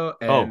this show.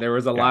 And there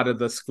was a lot of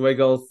the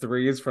squiggle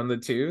threes from the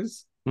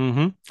twos.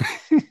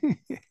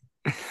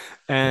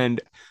 And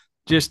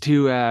just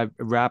to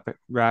wrap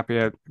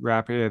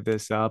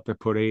this up and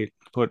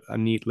put a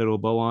neat little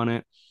bow on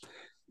it.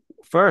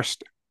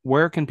 First,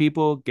 where can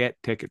people get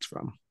tickets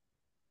from?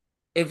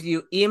 If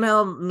you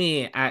email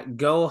me at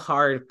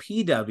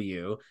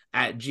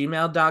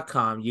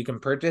gohardpw@gmail.com, you can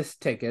purchase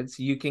tickets.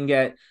 You can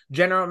get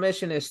general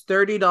admission is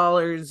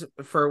 $30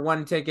 for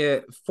one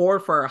ticket, 4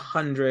 for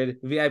 $100.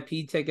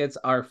 VIP tickets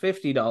are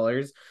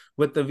 $50.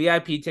 With the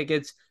VIP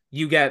tickets,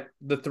 you get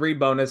the 3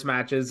 bonus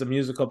matches, a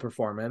musical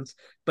performance,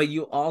 but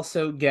you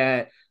also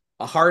get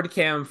a hard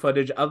cam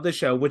footage of the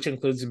show, which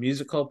includes a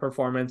musical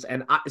performance.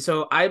 And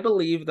so I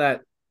believe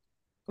that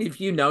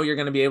if you know you're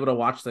going to be able to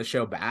watch the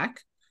show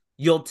back,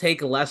 you'll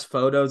take less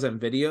photos and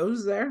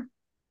videos there,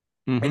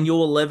 and you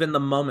will live in the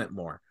moment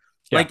more.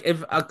 Yeah. Like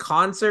if a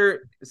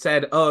concert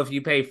said, oh, if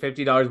you pay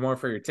 $50 more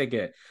for your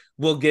ticket,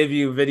 we'll give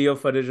you video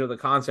footage of the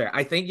concert,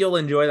 I think you'll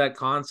enjoy that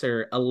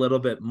concert a little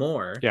bit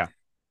more. Yeah.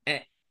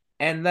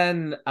 And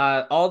then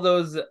all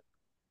those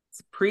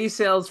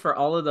pre-sales for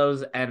all of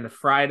those end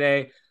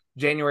Friday,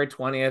 January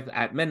 20th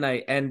at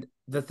midnight. And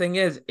the thing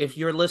is, if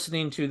you're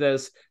listening to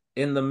this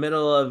in the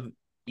middle of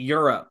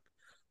Europe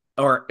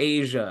or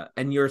Asia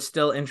and you're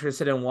still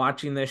interested in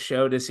watching this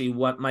show to see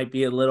what might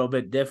be a little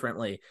bit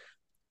differently,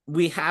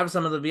 we have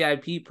some of the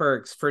VIP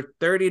perks. For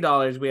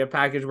 $30, we have a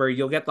package where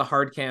you'll get the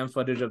hard cam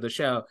footage of the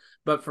show,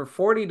 but for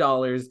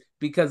 $40,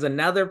 because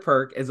another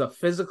perk is a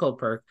physical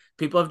perk,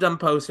 people have done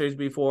posters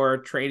before,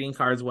 trading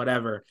cards,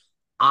 whatever.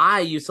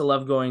 I used to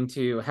love going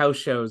to house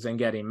shows and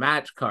getting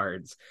match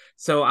cards.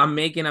 So I'm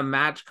making a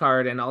match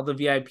card and all the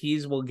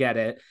VIPs will get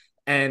it.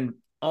 And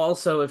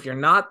also, if you're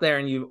not there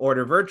and you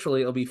order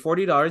virtually, it'll be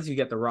 $40. You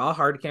get the raw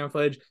hard cam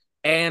footage,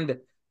 and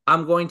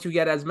I'm going to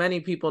get as many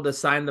people to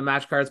sign the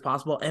match card as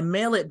possible and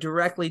mail it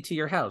directly to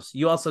your house.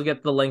 You also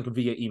get the link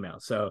via email.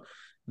 So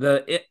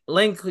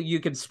link you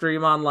can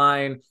stream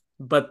online,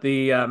 but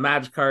the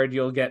match card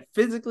you'll get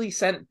physically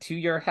sent to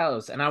your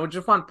house. And I would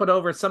just want to put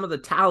over some of the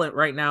talent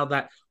right now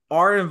that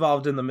are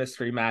involved in the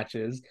mystery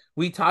matches.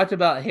 We talked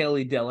about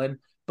Haley Dillon,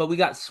 but we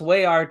got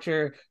Sway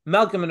Archer,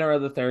 Malcolm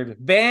Monroe III,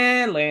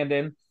 Van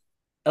Landon,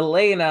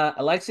 Elena,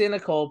 Alexia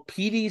Nicole,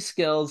 PD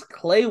Skills,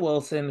 Clay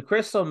Wilson,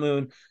 Crystal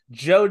Moon,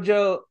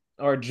 JoJo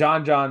or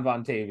John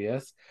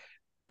Vontavious,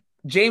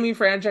 Jamie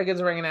Franchuk is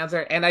a ring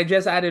announcer, and I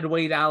just added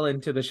Wade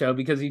Allen to the show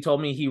because he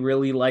told me he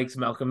really likes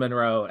Malcolm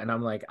Monroe, and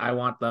I'm like, I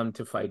want them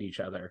to fight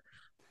each other.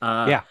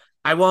 Yeah.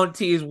 I won't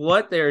tease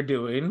what they're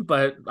doing,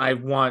 but I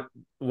want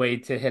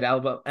Wade to hit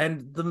elbow.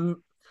 And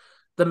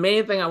the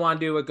main thing I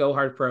want to do with Go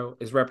Hard Pro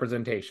is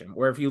representation.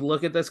 Where if you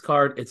look at this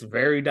card, it's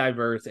very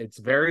diverse, it's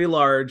very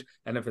large,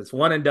 and if it's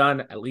one and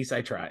done, at least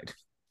I tried.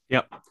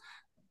 Yep.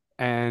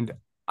 And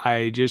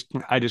I just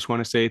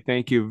want to say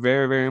thank you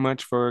very, very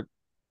much for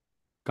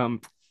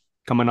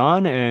coming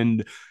on,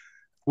 and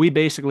we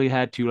basically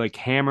had to like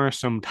hammer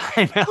some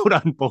time out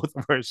on both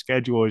of our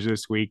schedules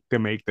this week to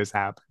make this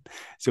happen.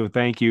 So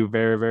thank you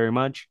very, very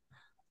much.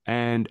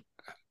 And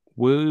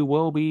we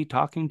will be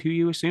talking to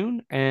you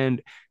soon.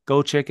 And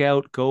go check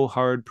out Go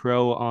Hard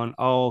Pro on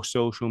all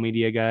social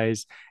media,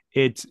 guys.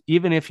 It's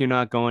even if you're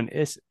not going,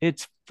 it's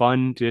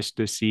fun just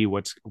to see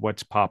what's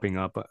popping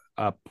up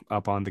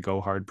on the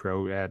Go Hard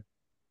Pro at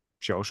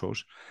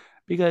socials,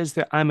 because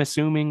I'm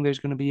assuming there's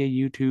going to be a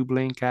YouTube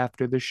link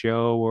after the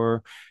show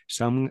or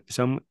some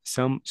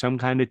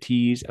kind of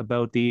tease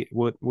about the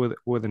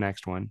the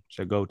next one.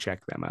 So go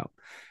check them out.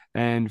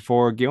 And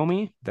for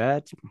Gilmy,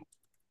 that's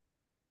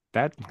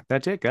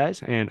it,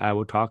 guys. And I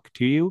will talk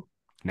to you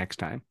next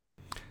time.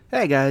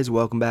 Hey guys,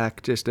 welcome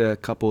back. Just a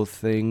couple of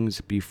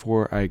things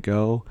before I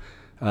go.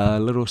 A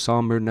little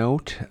somber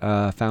note.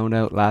 Found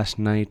out last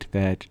night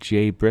that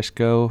Jay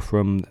Briscoe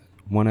from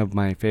one of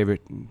my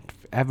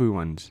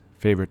everyone's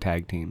favorite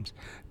tag teams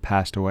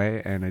passed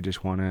away, and I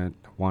just want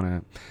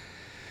to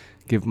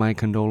give my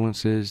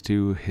condolences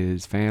to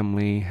his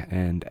family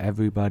and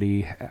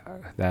everybody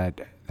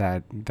that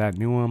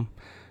knew him.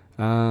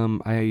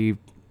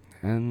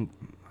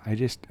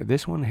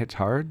 This one hits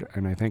hard,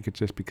 and I think it's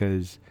just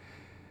because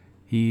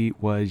he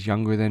was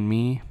younger than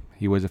me.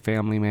 He was a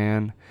family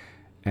man,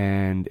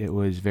 and it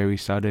was very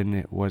sudden.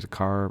 It was a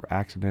car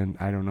accident.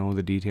 I don't know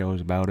the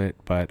details about it,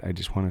 but I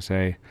just want to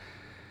say,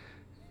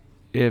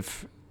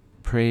 if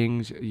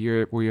praying's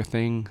were your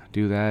thing,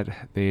 do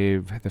that.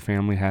 The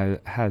family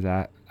has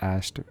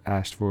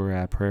asked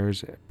for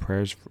prayers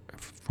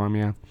from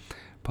you,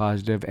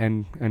 positive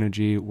and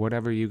energy,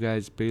 whatever you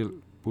guys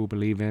will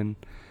believe in.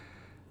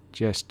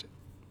 Just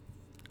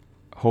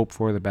hope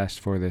for the best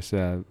for this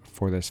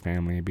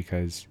family,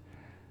 because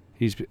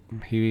he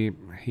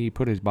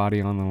put his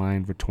body on the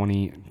line for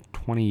 20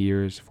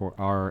 years for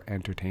our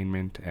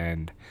entertainment,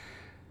 and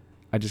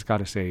I just got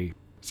to say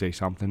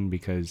something,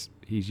 because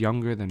he's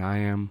younger than I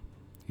am.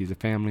 He's a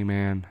family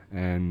man,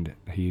 and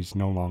he's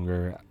no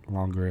longer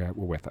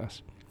with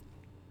us.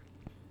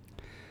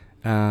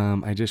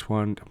 I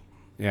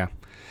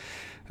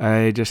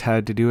just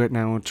had to do it.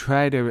 Now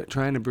trying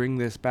to bring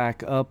this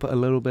back up a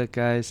little bit,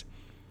 guys.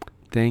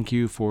 Thank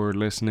you for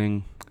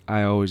listening.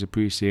 I always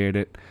appreciate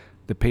it.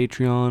 The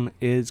Patreon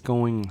is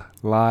going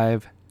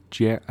live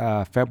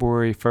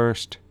February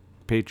 1st.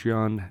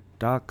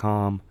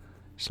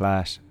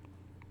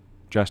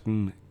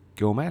 Patreon.com/Justin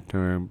Gilmet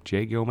or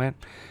Jay Gilmet.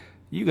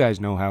 You guys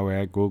know how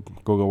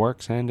Google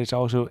works, and it's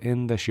also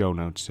in the show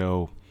notes.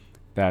 So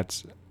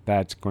that's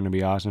going to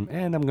be awesome,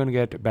 and I'm going to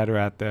get better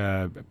at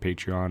the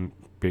Patreon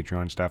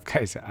stuff,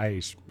 guys.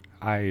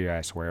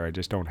 I swear I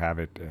just don't have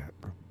it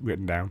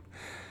written down.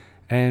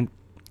 And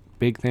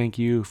big thank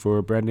you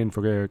for Brendan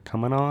for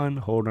coming on,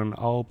 Holden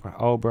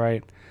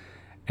Albright,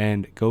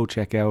 and go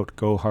check out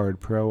Go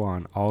Hard Pro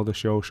on all the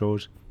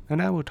socials.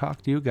 And I will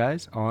talk to you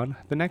guys on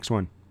the next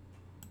one.